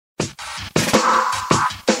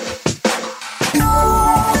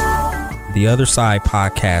The Other Side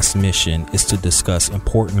podcast's mission is to discuss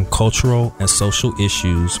important cultural and social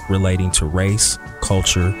issues relating to race,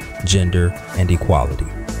 culture, gender, and equality.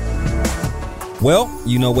 Well,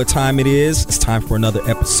 you know what time it is. It's time for another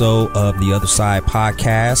episode of The Other Side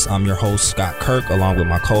podcast. I'm your host, Scot Kirk, along with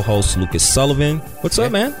my co-host, Lucas Sullivan. What's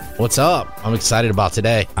up, man? What's up? I'm excited about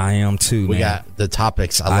today. I am too, man. We got the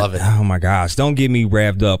topics. I love it. Oh, my gosh. Don't get me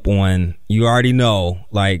revved up on, you already know,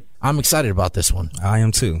 like. I'm excited about this one. I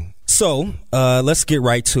am too. So let's get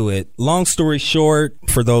right to it. Long story short,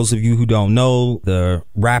 for those of you who don't know, the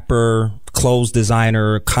rapper, clothes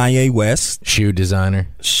designer, Kanye West. Shoe designer.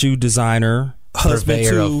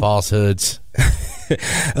 Husband of falsehoods.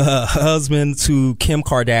 Husband to Kim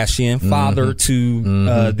Kardashian. Father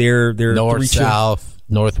to their North, three South,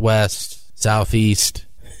 Northwest, Southeast.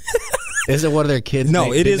 Is it one of their kids?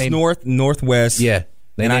 No, it is Northwest. Yeah.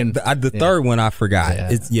 And the third one I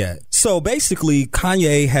forgot. Yeah. So basically,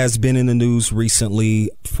 Kanye has been in the news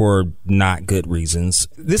recently for not good reasons.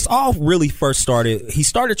 This all really first started. He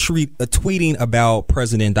started tweeting about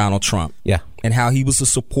President Donald Trump. Yeah. And how he was a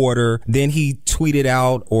supporter. Then he tweeted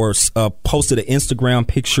out or posted an Instagram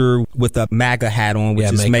picture with a MAGA hat on,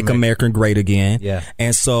 which is Make America Great Again. Yeah.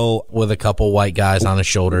 And so with a couple white guys on his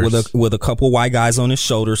shoulders. With a couple white guys on his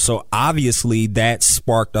shoulders. So obviously that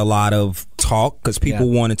sparked a lot of talk because people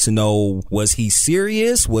wanted to know, was he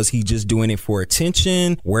serious? Was he just doing it for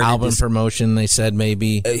attention? Album promotion, they said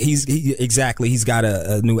maybe. Exactly. He's got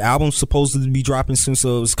a new album supposed to be dropping soon.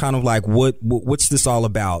 So it was kind of like, what's this all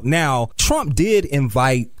about? Now, Trump did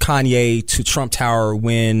invite Kanye to Trump Tower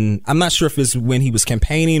when, I'm not sure if it's when he was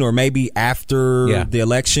campaigning or maybe after the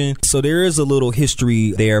election. So there is a little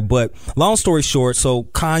history there. But long story short, so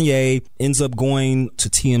Kanye ends up going to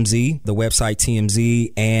TMZ, the website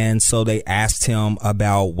TMZ. And so they asked him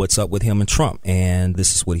about what's up with him and Trump. And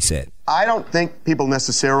this is what he said. I don't think people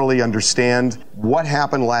necessarily understand what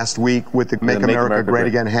happened last week with the Make America Great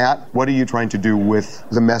Again hat. What are you trying to do with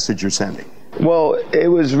the message you're sending? Well, it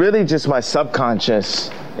was really just my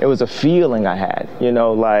subconscious. It was a feeling I had,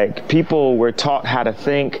 like people were taught how to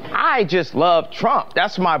think. I just love Trump.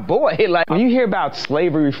 That's my boy. Like when you hear about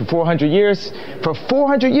slavery for 400 years,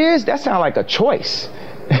 that sounds like a choice.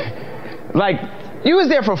 Like you was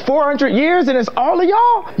there for 400 years and it's all of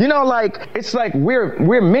y'all? It's like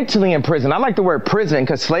we're mentally in prison. I like the word prison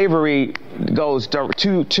because slavery goes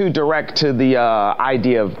too direct to the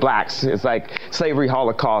idea of blacks. It's like slavery,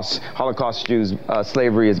 Holocaust Jews,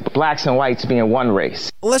 slavery is blacks and whites being one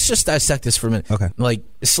race. Let's just dissect this for a minute. Okay. Like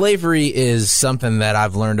slavery is something that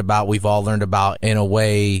I've learned about, we've all learned about in a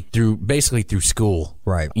way basically through school.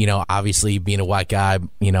 Right. Obviously being a white guy,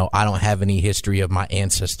 I don't have any history of my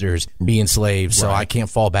ancestors being slaves, so I can't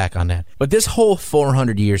fall back on that. But this whole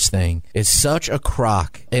 400 years thing is such a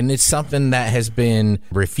crock, and it's something that has been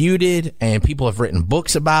refuted and people have written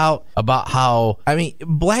books about how,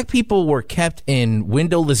 black people were kept in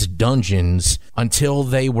windowless dungeons until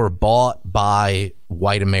they were bought by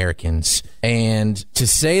white Americans. And to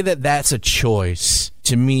say that that's a choice,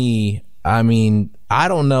 to me, I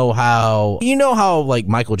don't know how, how like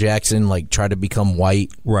Michael Jackson tried to become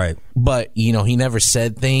white. Right. But, he never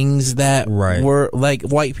said things that were like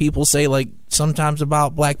white people say sometimes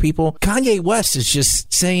about black people. Kanye West is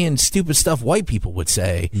just saying stupid stuff white people would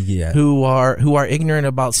say who are ignorant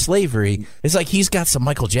about slavery. It's like he's got some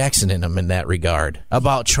Michael Jackson in him in that regard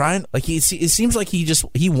about trying, it seems like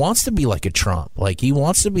he wants to be like a Trump. Like he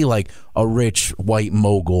wants to be like a rich white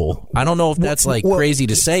mogul. I don't know if that's crazy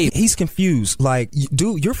to say. He's confused. Like,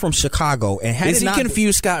 dude, you're from Chicago. And is he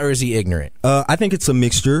confused, Scott, or is he ignorant? I think it's a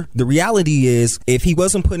mixture. The reality is, if he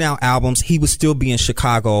wasn't putting out albums, he would still be in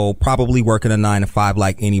Chicago, probably working a 9-to-5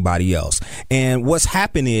 like anybody else. And what's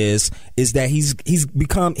happened is that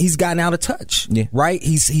he's gotten out of touch. Yeah. Right?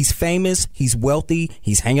 He's famous. He's wealthy.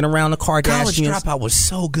 He's hanging around the Kardashians. College Dropout was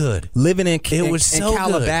so good. Living in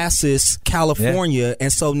Calabasas, California. Yeah.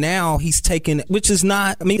 And so now he's taken, which is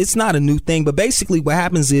not, it's not a new thing, but basically what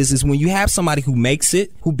happens is when you have somebody who makes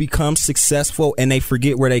it, who becomes successful, and they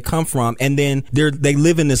forget where they come from, and then they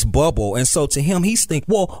live in this bubble. And so to him, he's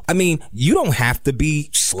thinking, well, you don't have to be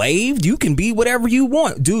slaved. You can be whatever you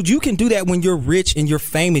want. Dude, you can do that when you're rich and you're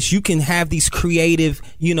famous. You can have these creative,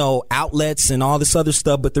 outlets and all this other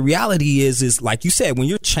stuff. But the reality is like you said, when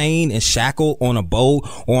you're chained and shackled on a boat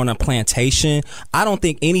or on a plantation, I don't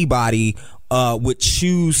think anybody would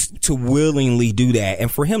choose to willingly do that.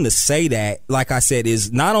 And for him to say that, like I said,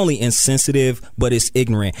 is not only insensitive, but it's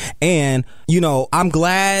ignorant. And, I'm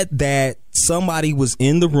glad that somebody was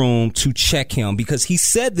in the room to check him, because he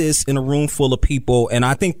said this in a room full of people, and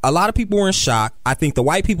I think a lot of people were in shock. I think the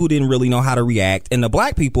white people didn't really know how to react, and the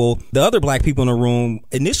other black people in the room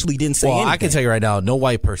initially didn't say anything. I can tell you right now, no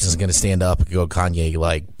white person is going to stand up and go, Kanye,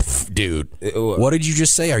 like, dude, what did you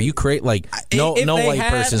just say? Are you crazy? Like, no white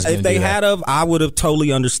person is going to do that. If they had I would have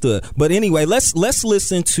totally understood. But anyway, let's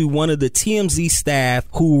listen to one of the TMZ staff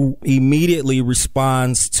who immediately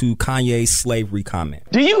responds to Kanye's slavery comment.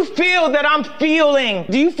 Do you feel that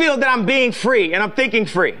I'm being free and I'm thinking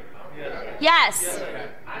free? Yes.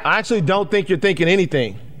 I actually don't think you're thinking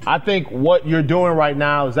anything. I think what you're doing right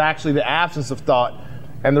now is actually the absence of thought.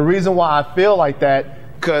 And the reason why I feel like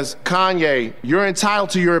that, because Kanye, you're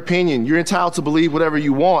entitled to your opinion. You're entitled to believe whatever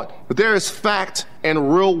you want. But there is fact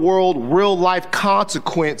and real world, real life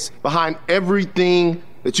consequence behind everything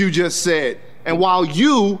that you just said. And while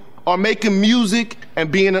you are making music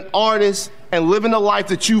and being an artist and living the life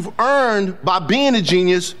that you've earned by being a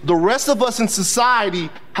genius, the rest of us in society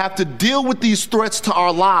have to deal with these threats to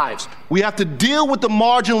our lives. We have to deal with the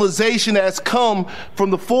marginalization that has come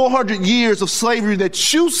from the 400 years of slavery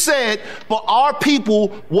that you said for our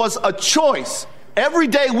people was a choice. Every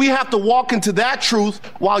day we have to walk into that truth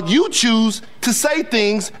while you choose to say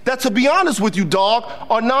things that, to be honest with you, dog,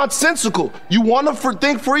 are nonsensical. You want to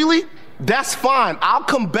think freely? That's fine. I'll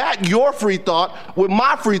combat your free thought with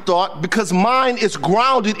my free thought, because mine is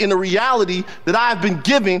grounded in a reality that I have been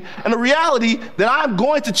given and a reality that I'm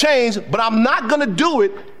going to change, but I'm not going to do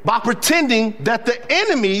it by pretending that the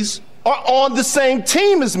enemies are on the same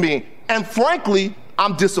team as me. And frankly,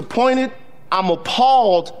 I'm disappointed, I'm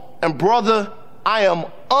appalled, and brother, I am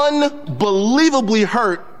unbelievably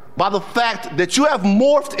hurt by the fact that you have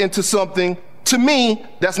morphed into something, to me,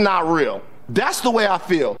 that's not real. That's the way I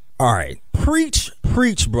feel. All right.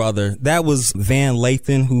 Preach, brother. That was Van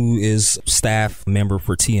Lathan, who is staff member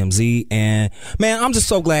for TMZ. And man, I'm just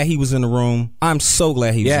so glad he was in the room. I'm so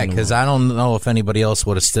glad he was in the room. Yeah, because I don't know if anybody else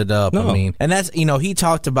would have stood up. No. I mean, and that's, he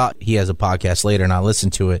talked about, he has a podcast later and I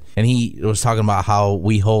listened to it, and he was talking about how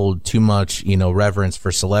we hold too much, reverence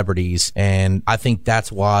for celebrities. And I think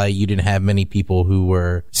that's why you didn't have many people who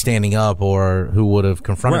were standing up or who would have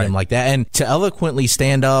confronted him like that. And to eloquently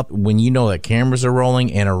stand up when you know that cameras are rolling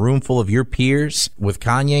in a room full of your peers with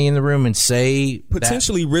Kanye in the room and say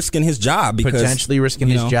potentially risking his job,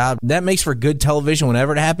 that makes for good television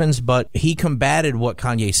whenever it happens. But he combated what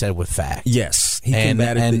Kanye said with facts. Yes, he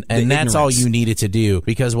combated and that's all you needed to do,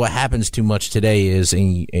 because what happens too much today is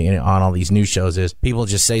on all these news shows is people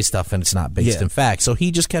just say stuff and it's not based in fact. So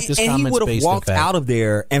he just kept his comments based in fact. And he would have walked out of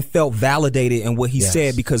there and felt validated in what he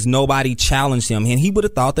said, because nobody challenged him, and he would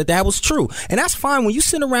have thought that was true. And that's fine when you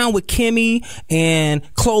sit around with Kimmy and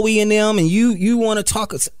Chloe and them, and you want to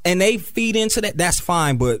talk and they feed into that, that's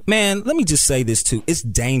fine. But man, let me just say this too, it's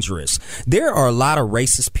dangerous. There are a lot of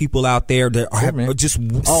racist people out there that are just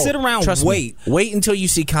sit around, wait until you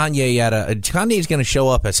see Kanye Kanye's going to show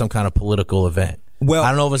up at some kind of political event. Well, I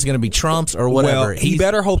don't know if it's going to be Trump's or whatever. Well, he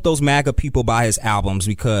better hope those MAGA people buy his albums,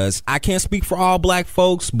 because I can't speak for all black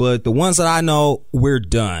folks, but the ones that I know, we're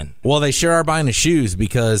done. Well, they sure are buying the shoes,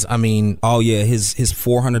 because, I mean... Oh, yeah, his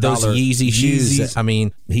 $400... Those Yeezy shoes. I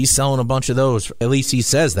mean, he's selling a bunch of those. At least he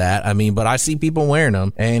says that. I mean, but I see people wearing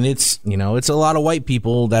them, and it's a lot of white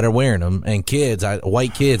people that are wearing them, and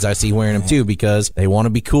white kids I see wearing them too, because they want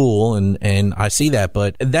to be cool, and I see that.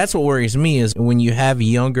 But that's what worries me, is when you have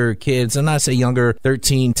younger kids, and I say younger,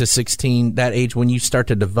 13 to 16, that age, when you start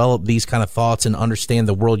to develop these kind of thoughts and understand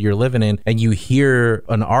the world you're living in, and you hear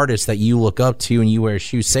an artist that you look up to and you wear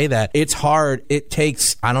shoes say that, it's hard. It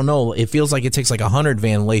takes, I don't know, it feels like it takes like 100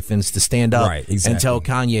 Van Lathans to stand up and tell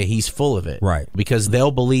Kanye he's full of it. Right. Because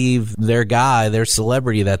they'll believe their guy, their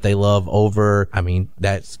celebrity that they love over, I mean,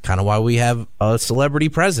 that's kind of why we have a celebrity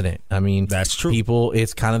president. I mean, that's true. People,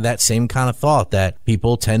 it's kind of that same kind of thought that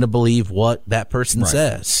people tend to believe what that person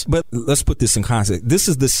says. But let's put this in context. This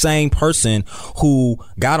is the same person who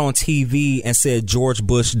got on TV and said George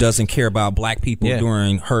Bush doesn't care about black people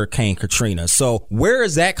during Hurricane Katrina. So where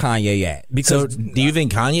is that Kanye at? Because do you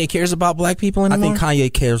think Kanye cares about black people anymore? I think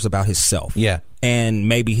Kanye cares about himself. Yeah. and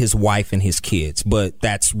maybe his wife and his kids, but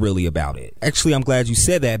that's really about it. Actually, I'm glad you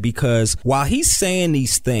said that, because while he's saying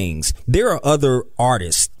these things, there are other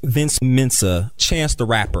artists, Vince Mensa, Chance the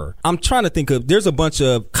Rapper. I'm trying to think of, there's a bunch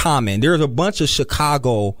of Common, there's a bunch of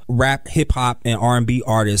Chicago rap, hip hop, and R&B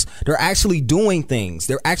artists. They're actually doing things.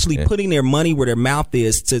 They're actually putting their money where their mouth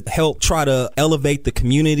is to help try to elevate the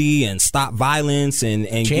community and stop violence. And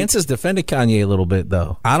Chance has defended Kanye a little bit,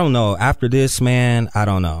 though. I don't know. After this, man, I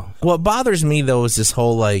don't know. What bothers me, though, is this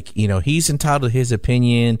whole, like, you know, he's entitled to his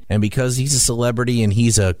opinion, and because he's a celebrity and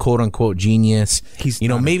he's a quote-unquote genius, he's, you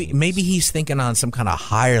know, maybe he's thinking on some kind of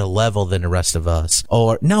higher level than the rest of us.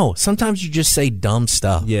 Or, no, sometimes you just say dumb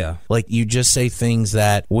stuff. Yeah. Like, you just say things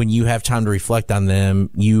that when you have time to reflect on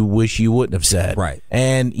them, you wish you wouldn't have said. Right.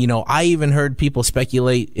 And, you know, I even heard people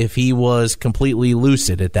speculate if he was completely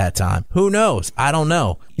lucid at that time. Who knows? I don't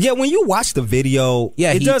know. Yeah, when you watch the video,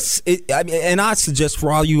 and I suggest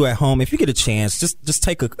for all you at home, if you get a chance, just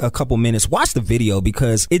take a couple minutes, watch the video,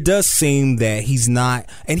 because it does seem that he's not,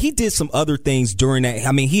 and he did some other things during that.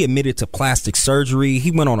 I mean, he admitted to plastic surgery. He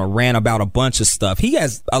went on a rant about a bunch of stuff. He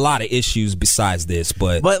has a lot of issues besides this,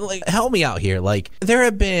 but like, help me out here. Like, there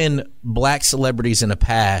have been black celebrities in the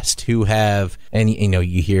past who have, and you know,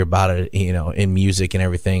 you hear about it, you know, in music and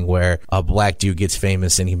everything, where a black dude gets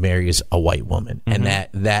famous and he marries a white woman, and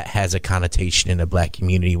that has a connotation in the black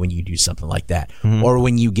community when you do something like that, or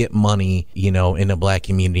when you get money, you know, in the black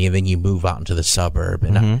community and then you move out into the suburb,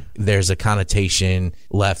 and there's a connotation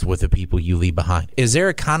left with the people you leave behind. Is there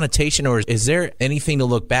a connotation, or is there anything to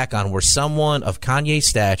look back on where someone of Kanye's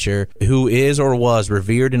stature, who is or was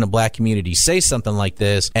revered in the black community, say something like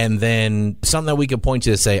this, and then something that we could point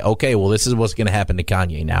to say, okay, well, this is what's going to happen to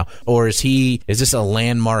Kanye now? Or is this a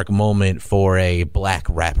landmark moment for a black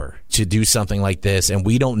rapper to do something like this, and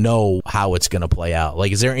we don't know how it's going to play out?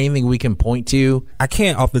 Like, is there anything we can point to? I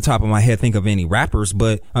can't off the top of my head think of any rappers,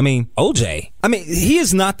 but I mean, OJ. I mean, he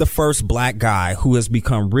is not the first black guy who has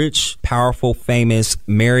become rich, powerful, famous,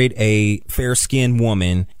 married a fair-skinned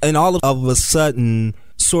woman, and all of a sudden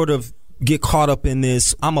sort of get caught up in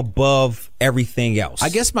this, I'm above everything else. I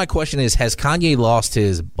guess my question is, has Kanye lost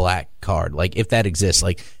his black card? Like, if that exists,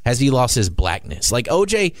 like, has he lost his blackness? Like,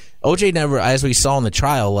 OJ never, as we saw in the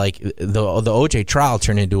trial, like, the OJ trial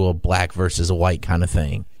turned into a black versus a white kind of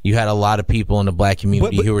thing. You had a lot of people in the black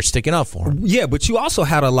community who were sticking up for him. Yeah, but you also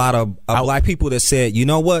had a lot of black people that said, you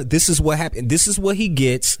know what, this is what happened. This is what he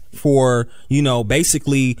gets for, you know,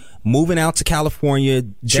 basically moving out to California,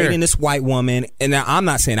 dating this white woman. And now, I'm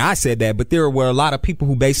not saying I said that, but there were a lot of people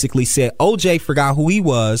who basically said OJ forgot who he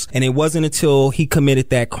was, and it wasn't until he committed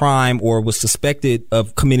that crime or was suspected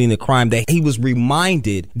of committing the crime that he was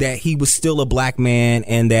reminded that he was still a black man,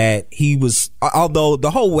 and that he was, although the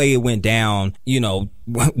whole way it went down, you know,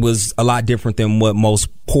 was a lot different than what most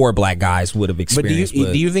poor black guys would have experienced.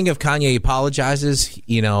 But do you think if Kanye apologizes,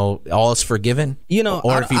 you know, all is forgiven? You know,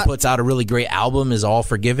 or if he puts out a really great album, is all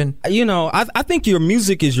forgiven? You know, I think your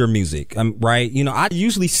music is your music, right? You know, I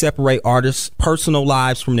usually separate artists' personal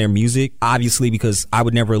lives from their music, obviously, because I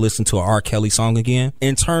would never listen to an R. Kelly song again.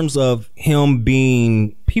 In terms of him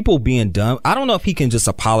being, people being dumb, I don't know if he can just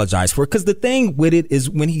apologize for it, because the thing with it is,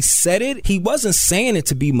 when he said it, he wasn't saying it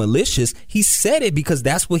to be malicious. He said it because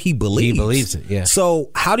that's what he believes. He believes it, yeah. So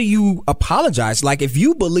how do you apologize? Like, if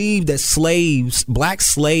you believe that black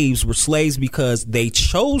slaves were slaves because they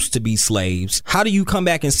chose to be slaves, how do you come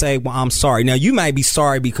back and say, well, I'm sorry? Now, you might be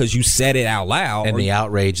sorry because you said it out loud, and the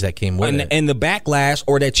outrage that came with it, and the backlash,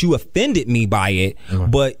 or that you offended me by it,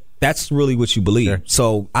 but that's really what you believe. Sure.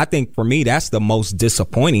 So I think for me, that's the most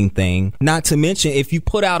disappointing thing. Not to mention, if you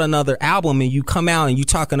put out another album and you come out and you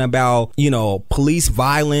talking about, you know, police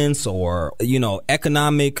violence, or, you know,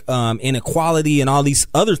 economic inequality and all these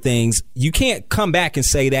other things, you can't come back and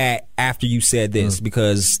say that after you said this,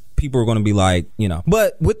 because people are going to be like, you know.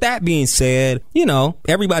 But with that being said, you know,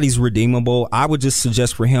 everybody's redeemable. I would just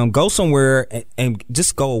suggest for him, go somewhere and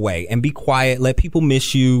just go away and be quiet. Let people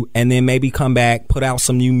miss you, and then maybe come back, put out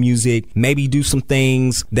some new music, maybe do some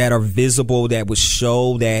things that are visible, that would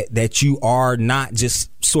show that you are not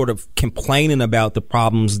just sort of complaining about the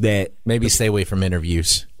problems that. Maybe stay away from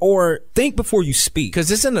interviews. Or think before you speak. Because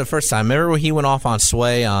this isn't the first time. Remember when he went off on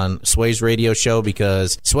Sway's radio show,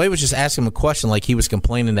 because Sway was just asking him a question, like he was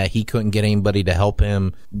complaining that he couldn't get anybody to help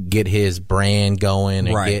him get his brand going,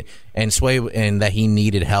 and and Sway, and that he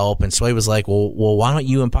needed help. And Sway was like, well, why don't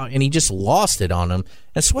you empower? And he just lost it on him.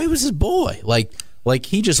 And Sway was his boy. Like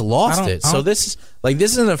he just lost it. So this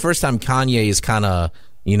isn't the first time Kanye is kind of,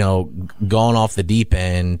 you know, gone off the deep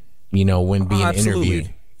end, you know, when being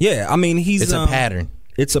interviewed. Yeah, I mean, it's a pattern.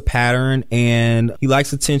 It's a pattern, and he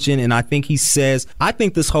likes attention. And I think I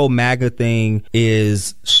think this whole MAGA thing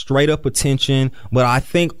is straight up attention, but I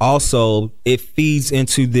think also it feeds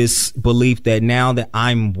into this belief that now that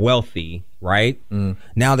I'm wealthy, right?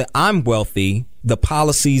 Now that I'm wealthy, the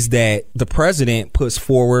policies that the president puts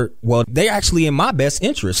forward, well, they're actually in my best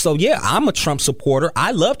interest. So yeah, I'm a Trump supporter.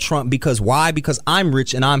 I love Trump because why? Because I'm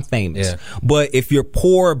rich and I'm famous. Yeah. But if you're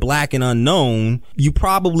poor, black, and unknown, you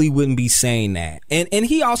probably wouldn't be saying that. And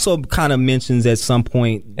he also kind of mentions at some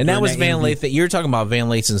point, and that was Van Lathan. You're talking about Van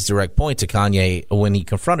Lathan's direct point to Kanye when he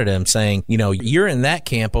confronted him, saying, you're in that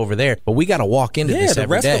camp over there, but we got to walk into this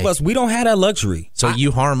every day. The rest of us, we don't have that luxury. So you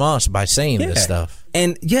harm us by saying this stuff.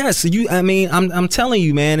 And yes, I'm telling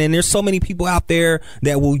you, man, and there's so many people out there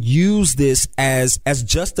that will use this as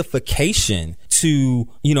justification to,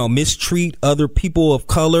 mistreat other people of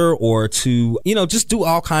color or to, just do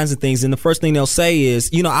all kinds of things. And the first thing they'll say is,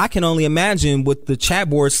 I can only imagine what the chat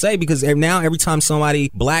boards say, because now every time somebody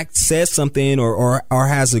black says something or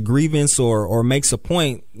has a grievance or makes a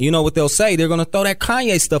point, what they'll say? They're going to throw that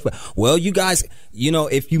Kanye stuff. Well, you guys,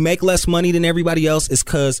 if you make less money than everybody else, it's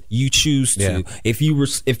because you choose to. Yeah.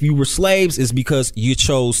 If you were slaves, it's because you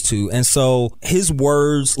chose to. And so his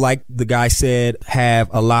words, like the guy said, have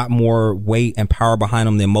a lot more weight and power behind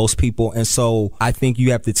them than most people. And so I think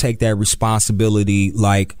you have to take that responsibility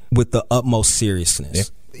with the utmost seriousness. Yeah.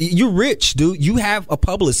 You're rich, dude. You have a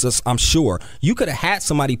publicist, I'm sure. You could have had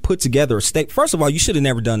somebody put together a statement. First of all, you should have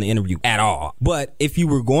never done the interview at all. But if you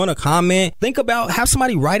were going to comment, have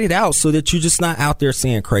somebody write it out so that you're just not out there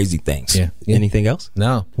saying crazy things. Yeah. Anything else?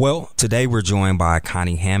 No. Well, today we're joined by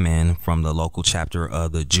Connie Hammond from the local chapter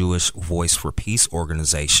of the Jewish Voice for Peace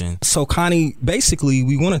organization. So, Connie, basically,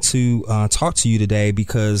 we wanted to talk to you today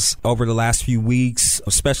because over the last few weeks,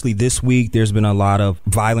 especially this week, there's been a lot of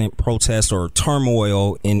violent protests or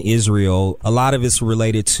turmoil in Israel. A lot of it's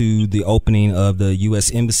related to the opening of the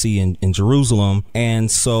U.S. embassy in Jerusalem.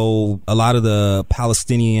 And so a lot of the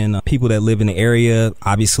Palestinian people that live in the area,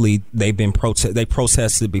 obviously they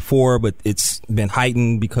protested before, but it's been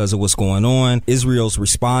heightened because of what's going on. Israel's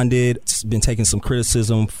responded. It's been taking some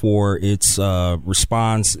criticism for its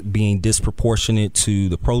response being disproportionate to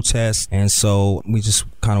the protests. And so we just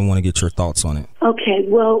kind of want to get your thoughts on it. Okay,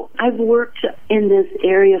 well, I've worked in this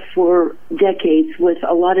area for decades with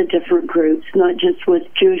a lot of different groups, not just with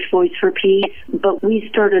Jewish Voice for Peace, but we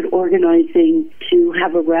started organizing to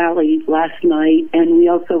have a rally last night, and we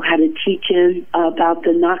also had a teach-in about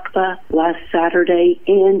the Nakba last Saturday,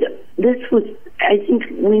 and this was, I think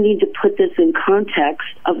we need to put this in context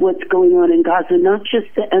of what's going on in Gaza, not just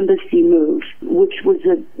the embassy move, which was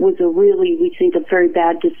a really, we think, a very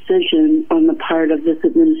bad decision on the part of this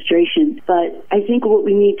administration. But I think what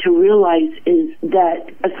we need to realize is that,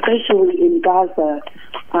 especially in Gaza,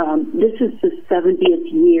 this is the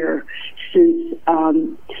 70th year since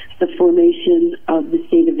the formation of the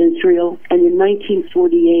State of Israel. And in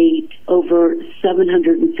 1948, over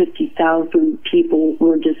 750,000 people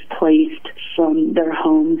were displaced from their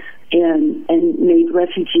homes and made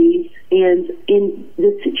refugees. And in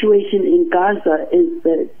the situation in Gaza is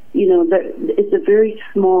that, it's a very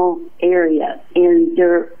small area, and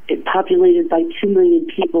they're populated by 2 million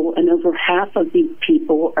people, and over half of these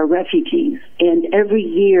people are refugees. And every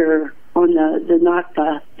year on the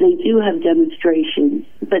Nakba, they do have demonstrations,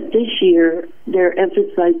 but this year they're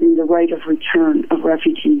emphasizing the right of return of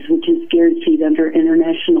refugees, which is guaranteed under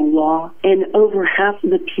international law. And over half of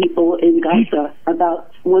the people in Gaza,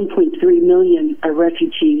 about 1.3 million, are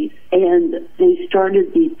refugees. And they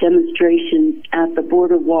started these demonstrations at the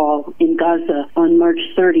border wall in Gaza on March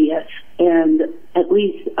 30th. And at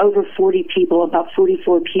least over 40 people, about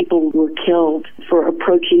 44 people were killed for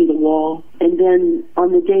approaching the wall. And then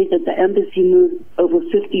on the day that the embassy moved, over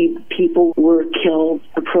 50 people were killed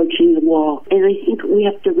approaching the wall. And I think we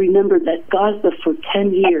have to remember that Gaza for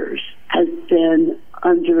 10 years has been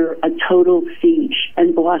under a total siege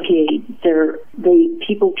and blockade.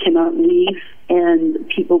 People cannot leave, and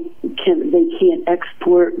they can't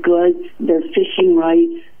export goods. Their fishing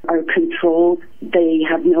rights are controlled. They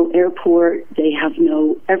have no airport.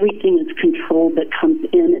 Everything is controlled that comes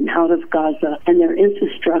in and out of Gaza, and their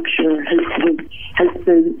infrastructure has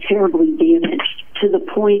been terribly damaged, to the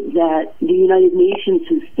point that the United Nations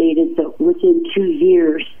has stated that within 2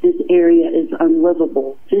 years, this area is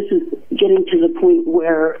unlivable. This is getting to the point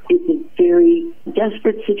where it's a very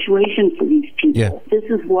desperate situation for these people. Yeah. This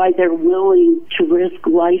is why they're willing to risk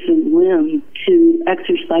life and limb to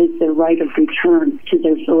exercise their right of return to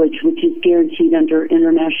their village, which is guaranteed under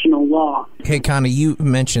international law. Hey, Connie, you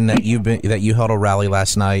mentioned that you held a rally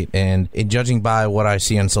last night, and judging by what I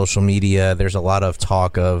see on social media, there's a lot of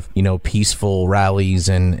talk of, peaceful rallies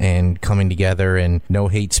and coming together and no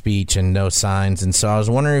hate speech and no signs. And so I was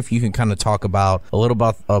wondering if you can kind of talk about a little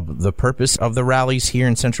about the purpose of the rallies here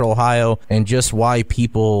in Central Ohio and just why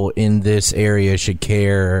people in this area should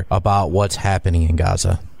care about what's happening in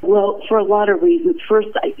Gaza. Well, for a lot of reasons. First,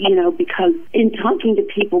 because in talking to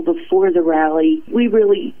people before the rally,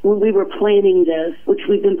 when we were planning this, which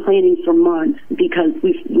we've been planning for months, because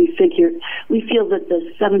we feel that the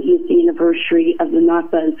 70th anniversary of the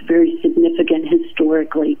Nakba is very significant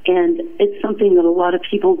historically, and it's something that a lot of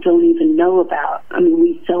people don't even know about. I mean,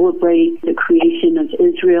 we celebrate the creation of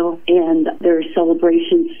Israel, and there are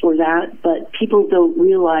celebrations for that, but people don't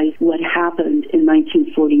realize what happened in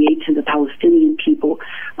 1948 to the Palestinian people.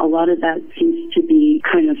 A lot of that seems to be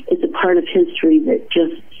it's a part of history that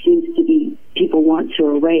just seems to be people want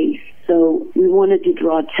to erase. So we wanted to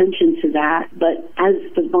draw attention to that. But as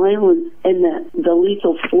the violence and the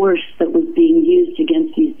lethal force that was being used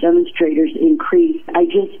against these demonstrators increased, I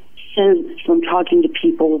just sensed from talking to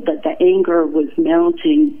people that the anger was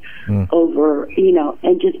mounting over,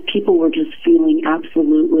 and just people were just feeling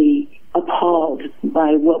absolutely appalled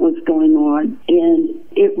by what was going on. And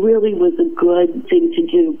it really was a good thing to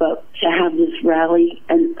do, but to have this rally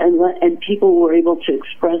and people were able to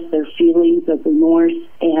express their feelings of remorse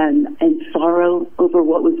and sorrow over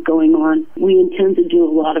what was going on. We intend to do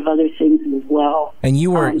a lot of other things as well. And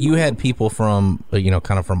you had people from,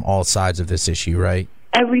 kind of from all sides of this issue, right?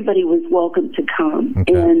 Everybody was welcome to come.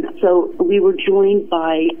 Okay. And so we were joined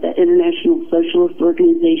by the International Socialist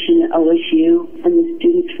Organization at OSU and the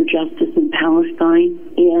Students for Justice in Palestine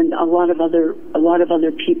and a lot of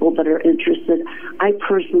other people that are interested. I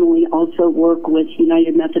personally also work with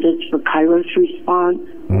United Methodists for Kairos Response.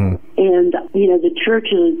 And, the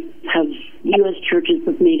U.S. churches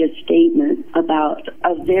have made a statement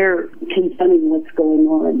of their condemning what's going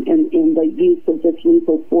on and the use of this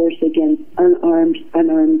lethal force against unarmed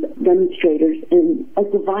demonstrators. And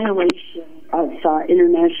it's a violation of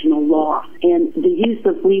international law. And the use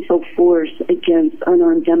of lethal force against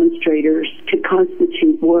unarmed demonstrators could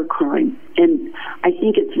constitute war crime. And I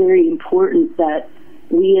think it's very important that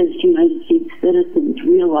we as United States citizens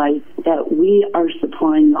realize that we are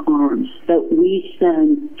supplying the arms, that we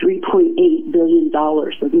send $3.8 billion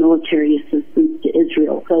of military assistance to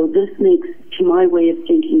Israel. So this makes, to my way of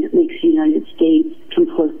thinking, it makes the United States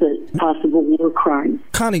complicit possible war crimes.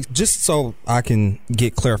 Connie, just so I can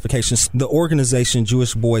get clarifications, the organization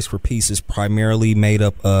Jewish Boys for Peace is primarily made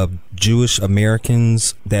up of Jewish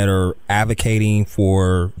Americans that are advocating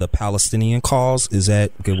for the Palestinian cause. Is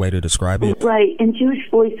that a good way to describe it? Right. And Jewish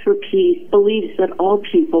Voice for Peace believes that all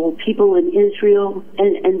people in Israel,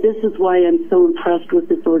 and this is why I'm so impressed with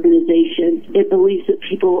this organization, it believes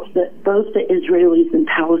that both the Israelis and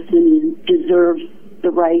Palestinians deserve the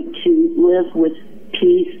right to live with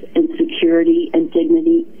peace and security and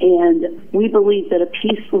dignity. And we believe that a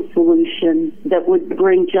peaceful solution that would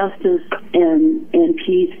bring justice and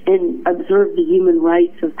peace and observe the human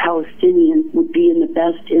rights of Palestinians would be in the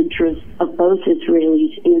best interest of both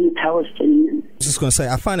Israelis and Palestinians. I was just going to say,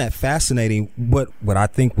 I find that fascinating. What I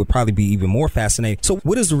think would probably be even more fascinating. So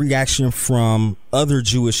what is the reaction from other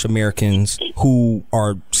Jewish Americans who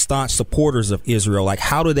are staunch supporters of Israel? Like,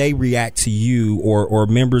 how do they react to you or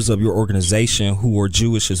members of your organization who are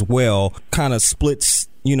Jewish as well? Kind of splits,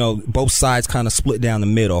 both sides kind of split down the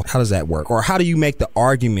middle. How does that work? Or how do you make the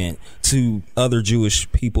argument to other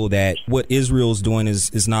Jewish people that what Israel's doing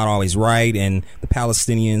is not always right and the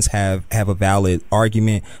Palestinians have a valid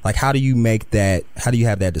argument? Like, how do you have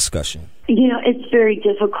that discussion? It's very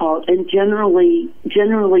difficult, and generally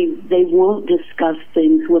they won't discuss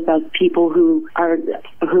things with us people who are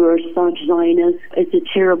staunch Zionists. It's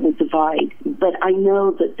a terrible divide. But I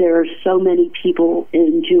know that there are so many people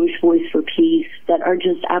in Jewish Voice for Peace that are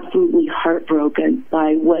just absolutely heartbroken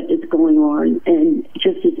by what is going on, and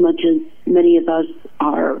just as much as many of us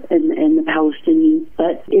are, and the Palestinians.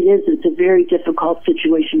 But it's a very difficult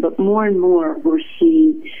situation. But more and more we're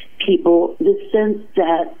seeing people, the sense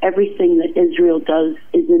that everything that Israel does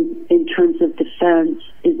is in terms of defense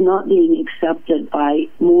is not being accepted by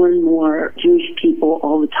more and more Jewish people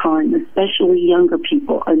all the time, especially younger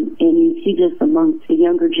people. And you see this amongst the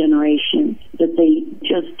younger generation, that they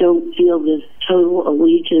just don't feel this total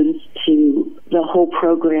allegiance to the whole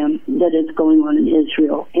program that is going on in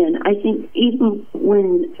Israel. And I think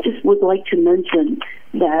even just would like to mention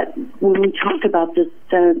that when we talk about this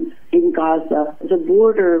fence in Gaza, the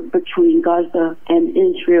border between Gaza and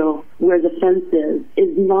Israel, where the fence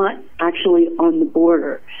is not actually on the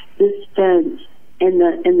border. This fence and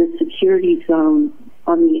the security zone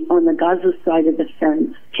on the Gaza side of the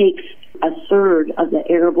fence takes a third of the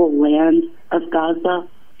arable land of Gaza,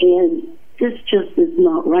 and this just is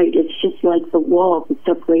not right. It's just like the wall, the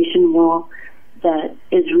separation wall that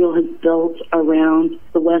Israel has built around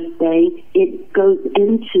the West Bank. It goes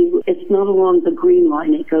into, it's not along the Green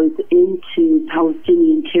Line, it goes into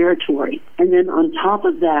Palestinian territory. And then on top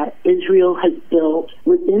of that, Israel has built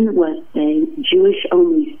within the West Bank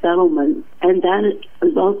Jewish-only settlements, and that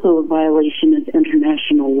is also a violation of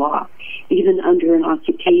international law. Even under an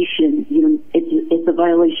occupation, it's a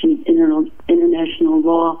violation of international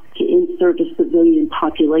law to insert a civilian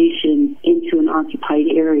population into an occupied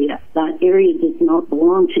area. That area does not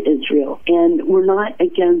belong to Israel. And we're not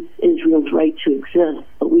against Israel's right to exist,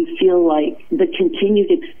 but we feel like the continued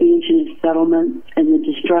expansion of settlements and the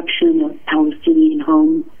destruction of Palestinian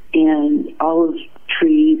homes and olive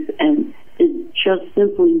trees and is just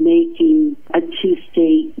simply making a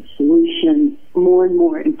two-state solution more and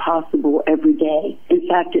more impossible every day. In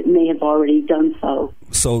fact, it may have already done so.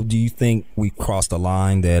 So do you think we've crossed a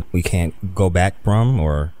line that we can't go back from?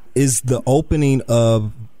 Or is the opening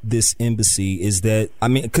of this embassy,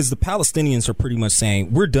 because the Palestinians are pretty much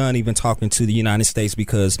saying we're done even talking to the United States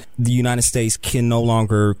because the United States can no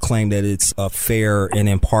longer claim that it's a fair and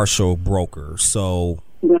impartial broker. So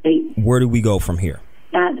right. Where do we go from here?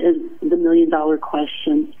 That is the million-dollar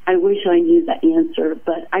question. I wish I knew the answer,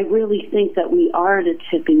 but I really think that we are at a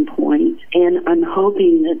tipping point, and I'm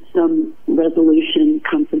hoping that some resolution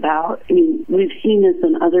comes about. I mean, we've seen this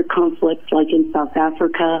in other conflicts, like in South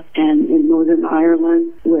Africa and in Northern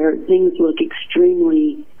Ireland, where things look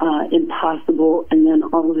extremely impossible, and then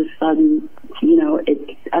all of a sudden,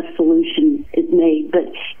 a solution is made.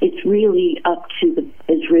 But it's really up to the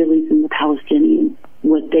Israelis and the Palestinians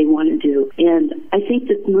what they want to do. And I think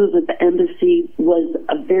this move of the embassy was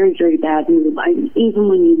a very, very bad move. Even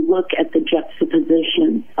when you look at the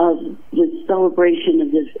juxtaposition of the celebration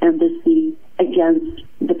of this embassy against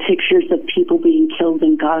the pictures of people being killed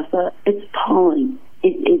in Gaza, it's appalling.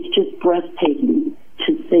 It's just breathtaking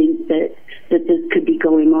to think that this could be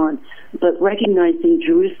going on. But recognizing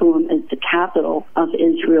Jerusalem as the capital of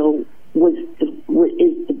Israel is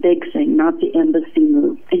the big thing, not the embassy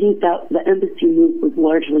move. I think that the embassy move was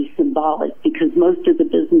largely symbolic because most of the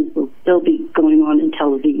business will still be going on in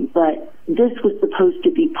Tel Aviv. But this was supposed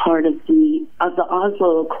to be part of the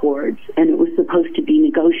Oslo Accords, and it was supposed to be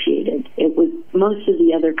negotiated. It was most of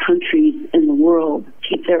the other countries in the world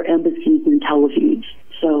keep their embassies in Tel Aviv.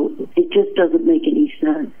 So it just doesn't make any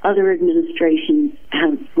sense. Other administrations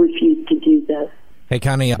have refused to do this. Hey,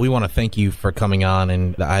 Connie, we want to thank you for coming on,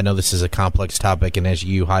 and I know this is a complex topic, and as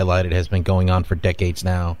you highlighted, has been going on for decades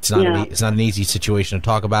now. It's not an easy situation to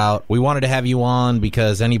talk about. We wanted to have you on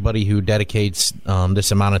because anybody who dedicates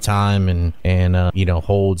this amount of time and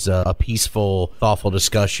holds a peaceful, thoughtful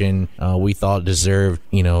discussion, we thought deserved,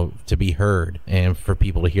 to be heard and for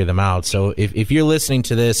people to hear them out. So if you're listening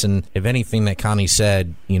to this, and if anything that Connie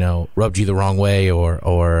said, rubbed you the wrong way, or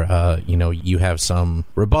you have some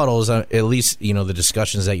rebuttals, at least, the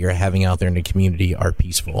discussions that you're having out there in the community are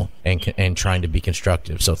peaceful and trying to be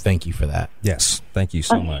constructive. So thank you for that. Yes, thank you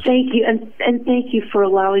so much. Thank you, and thank you for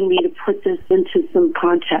allowing me to put this into some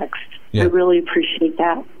context. Yeah. I really appreciate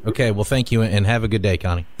that. Okay, well, thank you, and have a good day,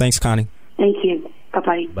 Connie. Thanks, Connie. Thank you.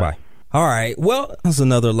 Bye-bye. Bye. All right. Well, that was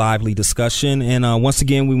another lively discussion. And once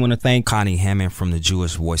again, we want to thank Connie Hammond from the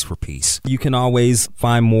Jewish Voice for Peace. You can always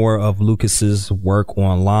find more of Lucas's work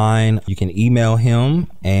online. You can email him,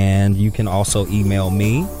 and you can also email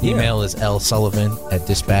me. Email is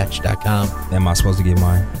lsullivan@dispatch.com. Am I supposed to give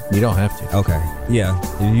mine? You don't have to. Okay. Yeah.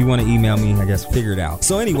 If you want to email me, I guess figure it out.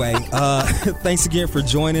 So anyway, thanks again for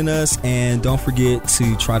joining us. And don't forget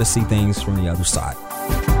to try to see things from the other side.